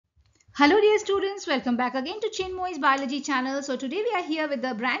Hello dear students, welcome back again to Chinmoy's Biology channel. So today we are here with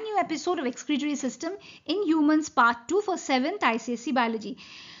a brand new episode of Excretory System in Humans Part 2 for 7th ICSE Biology.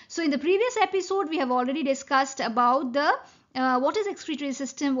 So in the previous episode we have already discussed about the what is excretory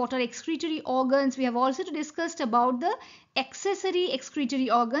system, what are excretory organs. We have also discussed about the accessory excretory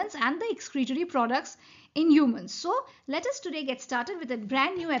organs and the excretory products in humans. So let us today get started with a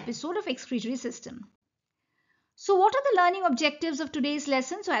brand new episode of Excretory System. So what are the learning objectives of today's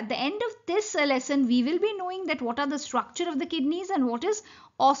lesson? So at the end of this lesson, we will be knowing that what are the structure of the kidneys and what is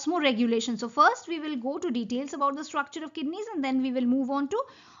osmoregulation. So first we will go to details about the structure of kidneys and then we will move on to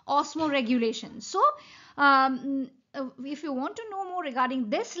osmoregulation. So if you want to know more regarding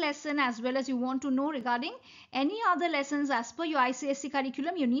this lesson as well as you want to know regarding any other lessons as per your ICSE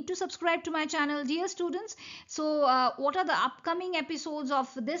curriculum, you need to subscribe to my channel, dear students. So what are the upcoming episodes of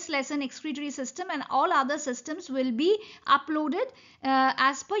this lesson, excretory system, and all other systems will be uploaded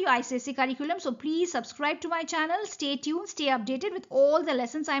as per your ICSE curriculum. So please subscribe to my channel, stay tuned, stay updated with all the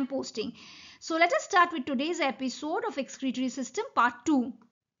lessons I am posting. So let us start with today's episode of excretory system part 2.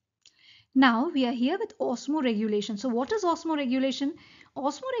 Now we are here with osmoregulation. So what is osmoregulation?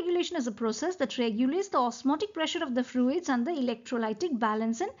 Osmoregulation is a process that regulates the osmotic pressure of the fluids and the electrolytic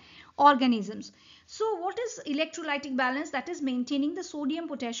balance in organisms. So what is electrolytic balance? That is maintaining the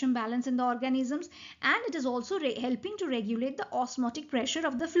sodium-potassium balance in the organisms, and it is also helping to regulate the osmotic pressure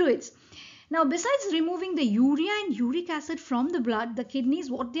of the fluids. Now, besides removing the urea and uric acid from the blood, the kidneys,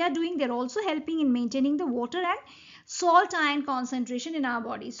 what they are doing, they are also helping in maintaining the water and salt ion concentration in our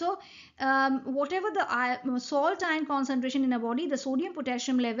body. So whatever the salt ion concentration in our body, the sodium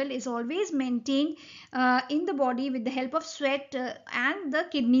potassium level is always maintained in the body with the help of sweat and the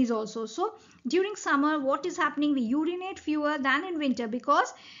kidneys also. So during summer, what is happening? We urinate fewer than in winter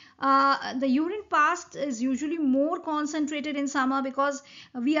because the urine passed is usually more concentrated in summer because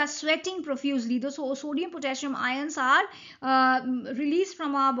we are sweating profusely. The sodium potassium ions are released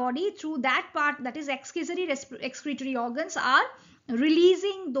from our body through that part, that is excretory organs are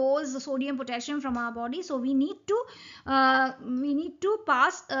releasing those sodium potassium from our body. So we need to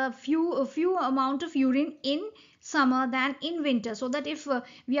pass a few amount of urine in summer than in winter, so that if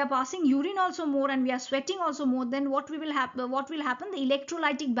we are passing urine also more and we are sweating also more, then what will happen, the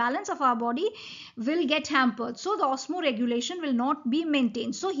electrolytic balance of our body will get hampered, so the osmoregulation will not be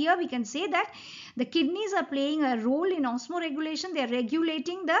maintained. So here we can say that the kidneys are playing a role in osmoregulation. They are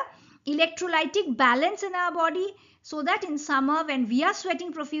regulating the electrolytic balance in our body, so that in summer when we are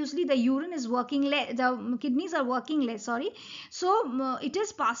sweating profusely, the urine is working less, the kidneys are working less, so it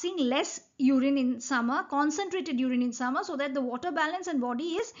is passing less urine in summer, concentrated urine in summer, so that the water balance in body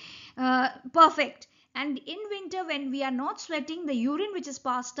is perfect. And in winter, when we are not sweating, the urine which is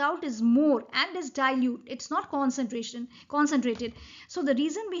passed out is more and is dilute. It's not concentrated. So the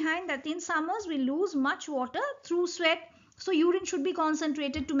reason behind that, in summers we lose much water through sweat. So urine should be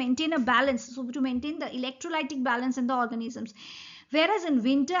concentrated to maintain a balance, so to maintain the electrolytic balance in the organisms. Whereas in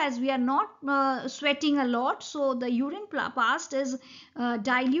winter, as we are not sweating a lot, so the urine passed is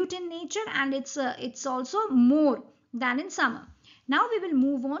dilute in nature, and it's also more than in summer. Now we will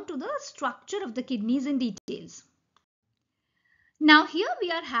move on to the structure of the kidneys in details. Now here we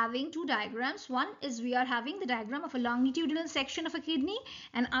are having two diagrams. One is we are having the diagram of a longitudinal section of a kidney,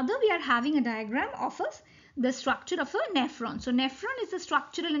 and other we are having a diagram of the structure of a nephron. So nephron is the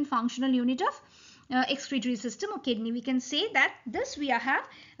structural and functional unit of excretory system or kidney. We can say that this we have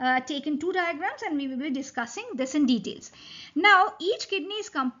taken two diagrams, and we will be discussing this in details. Now each kidney is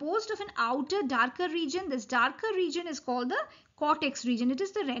composed of an outer darker region. This darker region is called the cortex region. It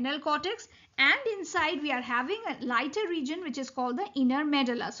is the renal cortex, and inside we are having a lighter region which is called the inner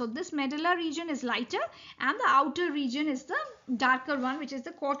medulla. So this medulla region is lighter and the outer region is the darker one, which is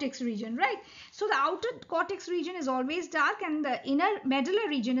the cortex region, right? So the outer cortex region is always dark and the inner medulla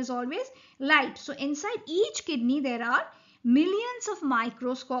region is always light. So inside each kidney there are millions of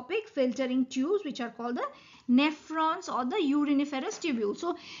microscopic filtering tubes which are called the nephrons or the uriniferous tubules.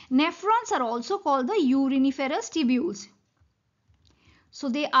 So nephrons are also called the uriniferous tubules. So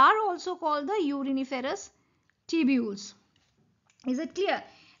they are also called the uriniferous tubules. Is it clear?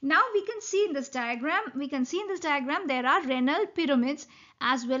 Now we can see in this diagram, there are renal pyramids,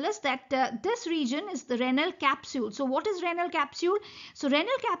 as well as that this region is the renal capsule. So what is renal capsule? So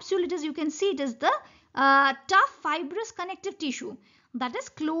renal capsule, it is, you can see it is the tough fibrous connective tissue that is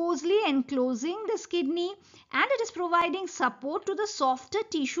closely enclosing this kidney, and it is providing support to the softer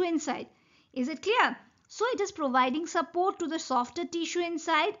tissue inside. Is it clear? So it is providing support to the softer tissue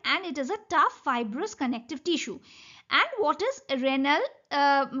inside, and it is a tough fibrous connective tissue. And what is renal?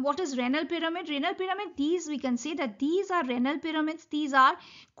 What is renal pyramid? Renal pyramid, these we can say that these are renal pyramids. These are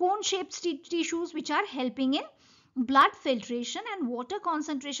cone-shaped tissues which are helping in blood filtration and water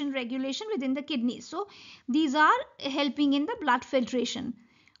concentration regulation within the kidneys. So these are helping in the blood filtration.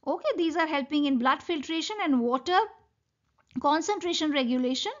 Okay, these are helping in blood filtration and water concentration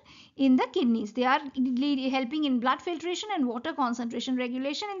regulation in the kidneys. They are helping in blood filtration and water concentration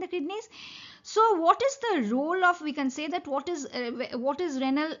regulation in the kidneys. So what is the role of, we can say that what is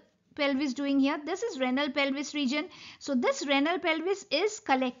renal pelvis doing here? This is renal pelvis region. So this renal pelvis is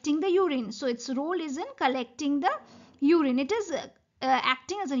collecting the urine. So its role is in collecting the urine. It is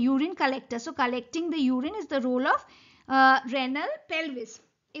acting as a urine collector. So collecting the urine is the role of renal pelvis.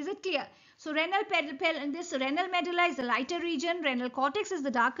 Is it clear? So this renal medulla is the lighter region, renal cortex is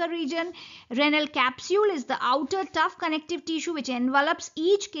the darker region, renal capsule is the outer tough connective tissue which envelops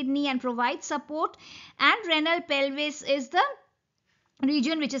each kidney and provides support, and renal pelvis is the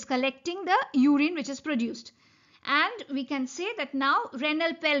region which is collecting the urine which is produced. And we can say that now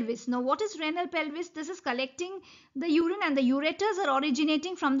renal pelvis. Now what is renal pelvis? This is collecting the urine, and the ureters are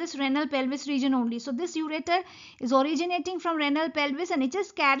originating from this renal pelvis region only. So this ureter is originating from renal pelvis and it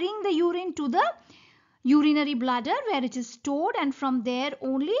is carrying the urine to the urinary bladder where it is stored, and from there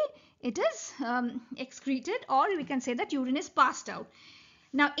only it is excreted, or we can say that urine is passed out.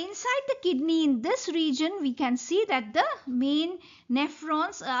 Now inside the kidney in this region we can see that the main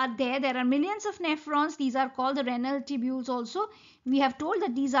nephrons are there. There are millions of nephrons. These are called the renal tubules also. We have told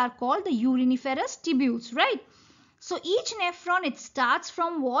that these are called the uriniferous tubules, right? So each nephron, it starts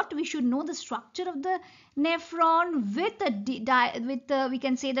from what? We should know the structure of the nephron we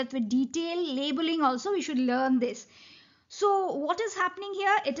can say that with detailed labeling also we should learn this. So what is happening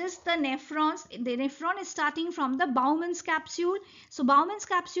here? It is the nephrons. The nephron is starting from the Bowman's capsule. So Bowman's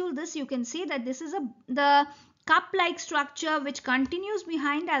capsule, this you can see that this is the cup-like structure which continues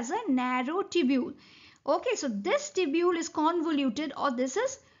behind as a narrow tubule. Okay, so this tubule is convoluted or this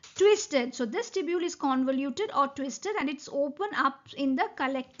is twisted. So this tubule is convoluted or twisted and it's open up in the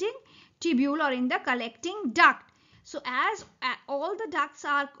collecting tubule or in the collecting duct. So as all the ducts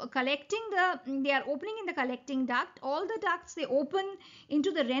are they are opening in the collecting duct, all the ducts they open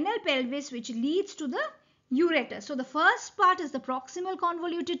into the renal pelvis which leads to the ureter. So the first part is the proximal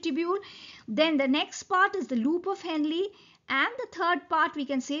convoluted tubule, then the next part is the loop of Henle, and the third part we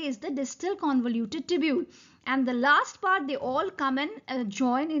can say is the distal convoluted tubule, and the last part they all come and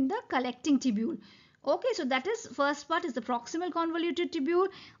join in the collecting tubule. Okay, so that is first part is the proximal convoluted tubule,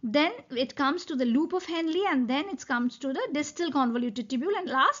 then it comes to the loop of Henle, and then it comes to the distal convoluted tubule, and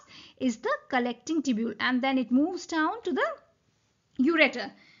last is the collecting tubule, and then it moves down to the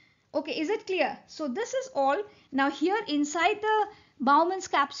ureter. Okay, is it clear? So this is all. Now here inside the Bowman's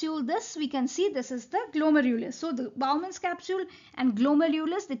capsule, this we can see this is the glomerulus. So the Bowman's capsule and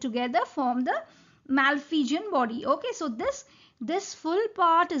glomerulus, they together form the Malpighian body. Okay, so this full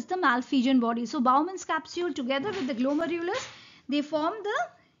part is the Malpighian body. So Bowman's capsule together with the glomerulus, they form the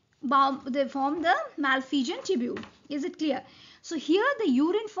Malpighian tubule. Is it clear? So here the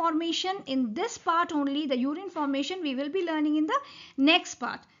urine formation in this part only, the urine formation we will be learning in the next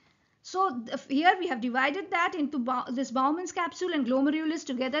part. So here we have divided that into this Bowman's capsule and glomerulus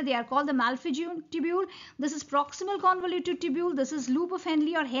together. They are called the Malpighian tubule. This is proximal convoluted tubule. This is loop of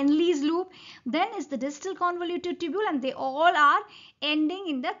Henle or Henle's loop. Then is the distal convoluted tubule, and they all are ending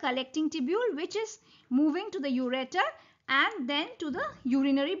in the collecting tubule which is moving to the ureter and then to the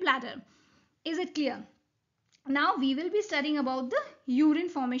urinary bladder. Is it clear? Now we will be studying about the urine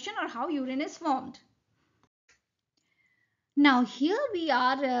formation or how urine is formed. Now here we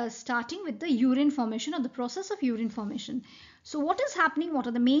are starting with the urine formation or the process of urine formation. So what is happening? What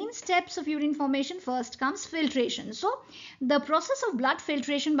are the main steps of urine formation? First comes filtration. So the process of blood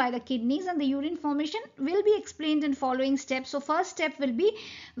filtration by the kidneys and the urine formation will be explained in following steps. So first step will be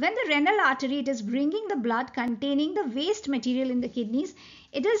when the renal artery, it is bringing the blood containing the waste material in the kidneys.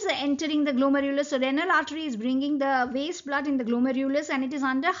 It is entering the glomerulus. So renal artery is bringing the waste blood in the glomerulus and it is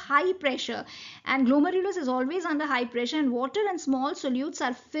under high pressure. And glomerulus is always under high pressure, and water and small solutes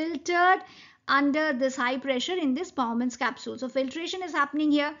are filtered under this high pressure in this Bowman's capsule. So filtration is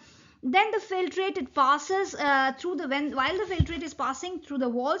happening here. Then the filtrate, it passes while the filtrate is passing through the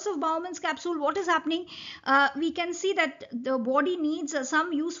walls of Bowman's capsule, what is happening? We can see that the body needs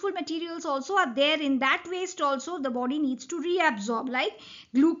some useful materials also are there in that waste also. The body needs to reabsorb like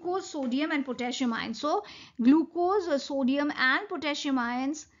glucose, sodium and potassium ions. So glucose, sodium and potassium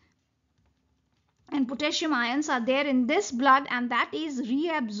ions and potassium ions are there in this blood, and that is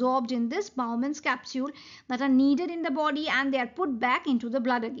reabsorbed in this Bowman's capsule that are needed in the body, and they are put back into the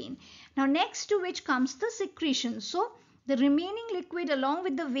blood again. Now next to which comes the secretion. So the remaining liquid along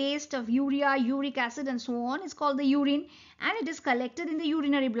with the waste of urea, uric acid and so on is called the urine, and it is collected in the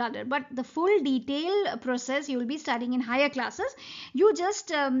urinary bladder. But the full detail process you will be studying in higher classes. You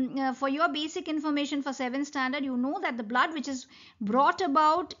just for your basic information for 7th standard, you know that the blood which is brought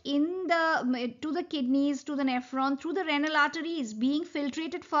about in the to the kidneys, to the nephron, through the renal artery is being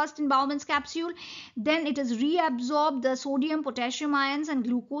filtrated first in Bowman's capsule. Then it is reabsorbed, the sodium, potassium ions and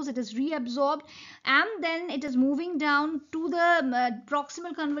glucose, it is reabsorbed, and then it is moving down to the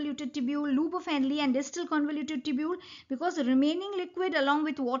proximal convoluted tubule, loop of Henle and distal convoluted tubule, because the remaining liquid along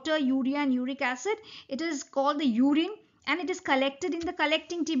with water, urea and uric acid, it is called the urine, and it is collected in the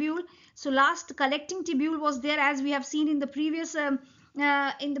collecting tubule. So last collecting tubule was there, as we have seen in the previous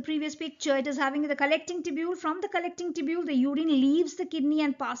picture. It is having the collecting tubule. From the collecting tubule, the urine leaves the kidney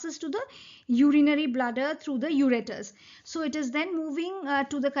and passes to the urinary bladder through the ureters. So it is then moving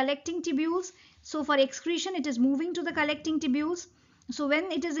to the collecting tubules. So for excretion, it is moving to the collecting tubules. So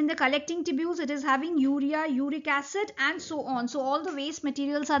when it is in the collecting tubules, it is having urea, uric acid and so on. So all the waste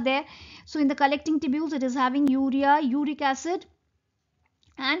materials are there. So in the collecting tubules, it is having urea, uric acid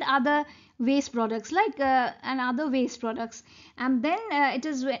and other waste products like and other waste products. And then it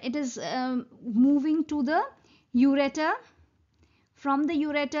is moving to the ureter, from the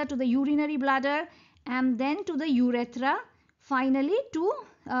ureter to the urinary bladder, and then to the urethra. Finally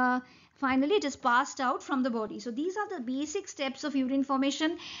it is passed out from the body. So these are the basic steps of urine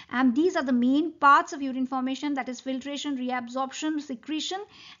formation, and these are the main parts of urine formation, that is filtration, reabsorption, secretion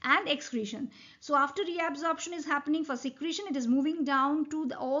and excretion. So after reabsorption is happening, for secretion it is moving down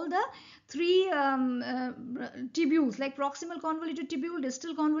to all the three tubules like proximal convoluted tubule,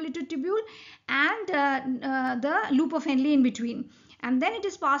 distal convoluted tubule and the loop of Henle in between. And then it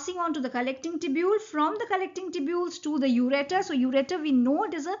is passing on to the collecting tubule, from the collecting tubules to the ureter. So ureter, we know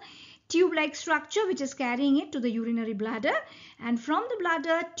it is a tube-like structure which is carrying it to the urinary bladder, and from the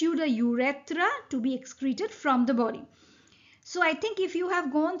bladder to the urethra to be excreted from the body. So I think if you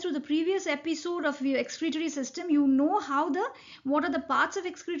have gone through the previous episode of your excretory system, you know what are the parts of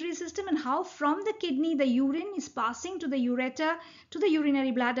excretory system and how from the kidney the urine is passing to the ureter, to the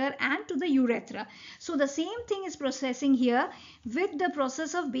urinary bladder and to the urethra. So the same thing is processing here with the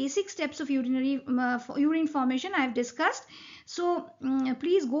process of basic steps of urine formation I have discussed. So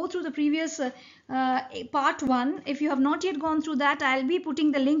please go through the previous part 1. If you have not yet gone through that, I'll be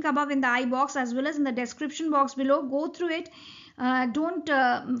putting the link above in the I box as well as in the description box below. Go through it. Don't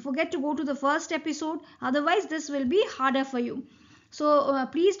forget to go to the first episode, otherwise this will be harder for you. So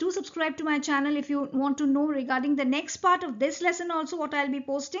please do subscribe to my channel if you want to know regarding the next part of this lesson also, what I'll be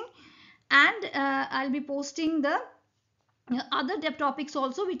posting, and I'll be posting the other topics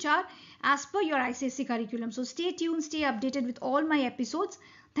also which are as per your ICSE curriculum. So stay tuned, stay updated with all my episodes.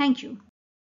 Thank you.